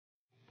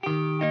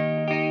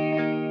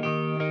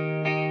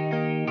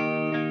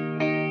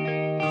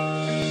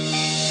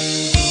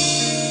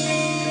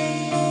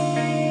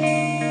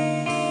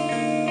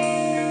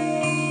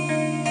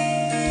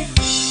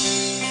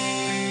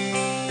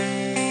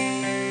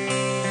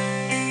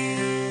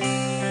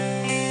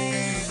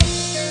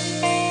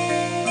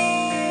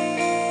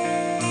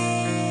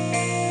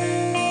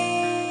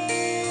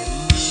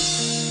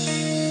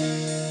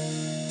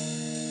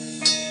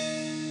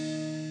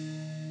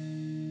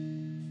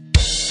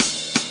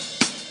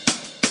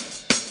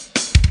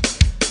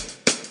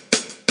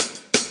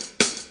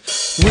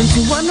To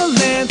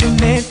wonderlands are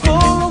made for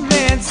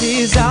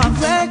romances.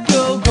 I've let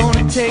go,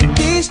 gonna take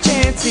these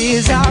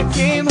chances. I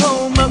came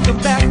home, welcome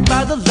back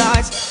by the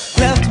lights.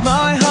 Left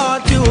my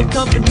heart to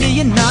accompany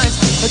your nights.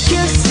 A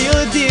kiss seal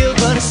a deal,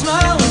 but a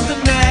smile with the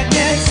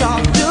magnet.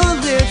 Softer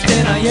lips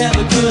than I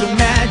ever could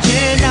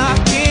imagine. I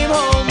came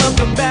home,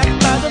 welcome back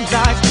by the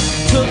lights.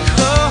 Took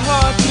her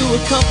heart to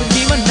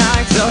accompany my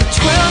nights. The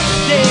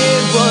 12th day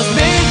was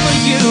made for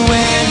you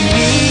and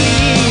me.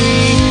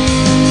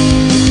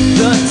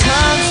 The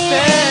time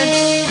spent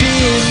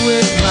being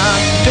with my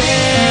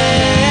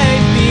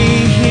baby.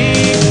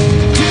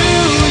 Do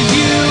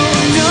you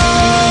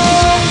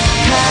know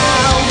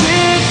how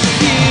it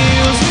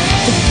feels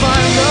to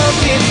find love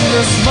in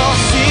the small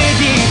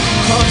city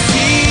of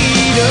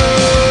Cedar?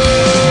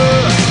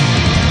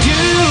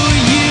 Do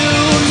you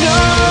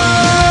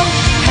know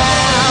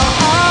how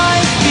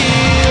I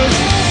feel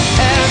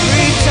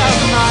every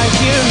time I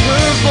hear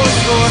her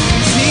voice or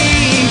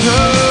see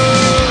her?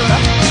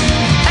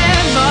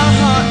 And my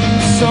heart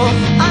and soul,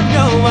 I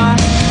know I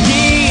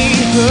need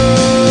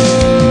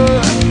her.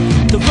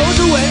 The roads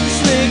are wet and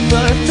slick,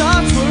 but our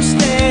thoughts were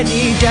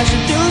steady.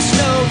 Dashing through the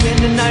snow in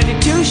the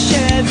 '92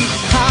 Chevy.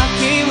 I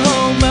came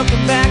home,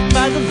 welcome back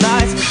by the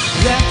lights.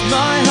 Left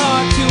my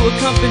heart to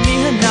accompany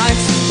her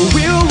nights.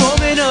 We were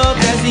warming up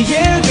as the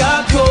air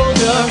got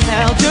colder.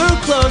 Held her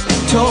close,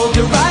 told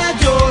her I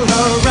adore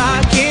her. I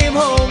came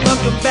home,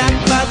 welcome back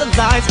by the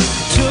lights.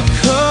 Took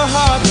her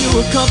heart to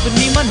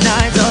accompany my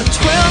nights. The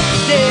 12th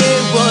day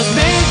was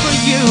made for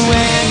you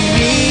and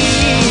me.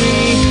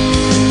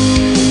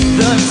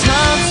 The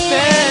time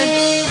spent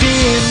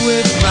being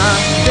with my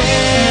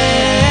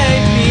baby.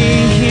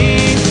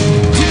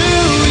 Do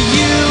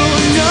you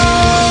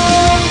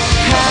know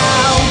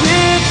how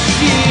it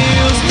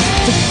feels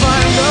to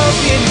find love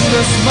in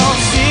the small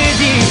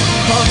city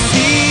of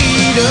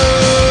Cedar?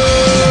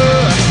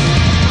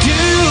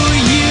 Do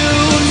you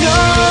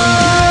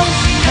know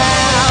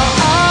how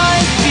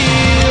I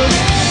feel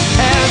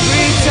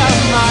every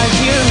time I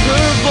hear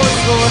her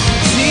voice or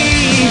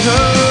see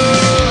her?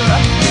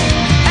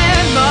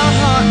 And my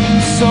heart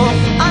and soul,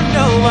 I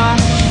know I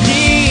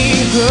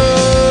need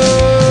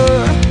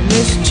her.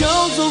 Miss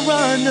Jones will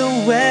run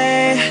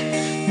away.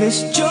 Miss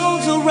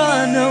Jones will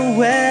run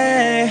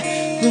away.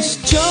 Miss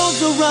Jones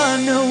will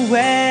run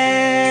away.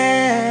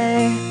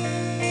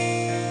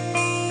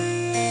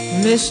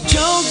 Miss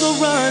Jones will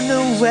run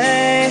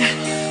away.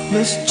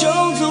 Miss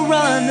Jones will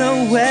run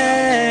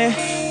away.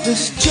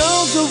 Miss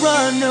Jones will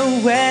run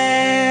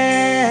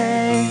away.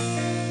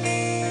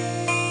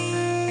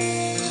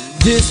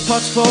 This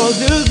part's for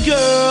the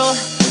girl,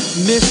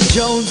 Miss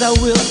Jones, I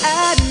will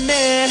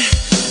admit.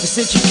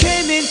 Since you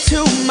came into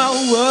my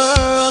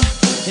world,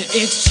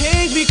 it's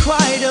changed me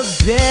quite a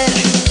bit.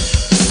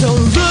 So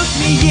look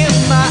me in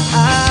my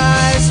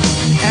eyes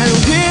and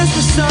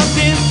whisper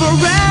something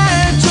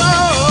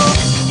parental.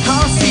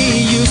 I'll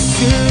see you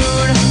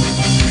soon.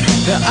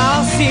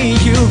 I'll see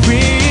you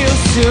real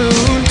soon.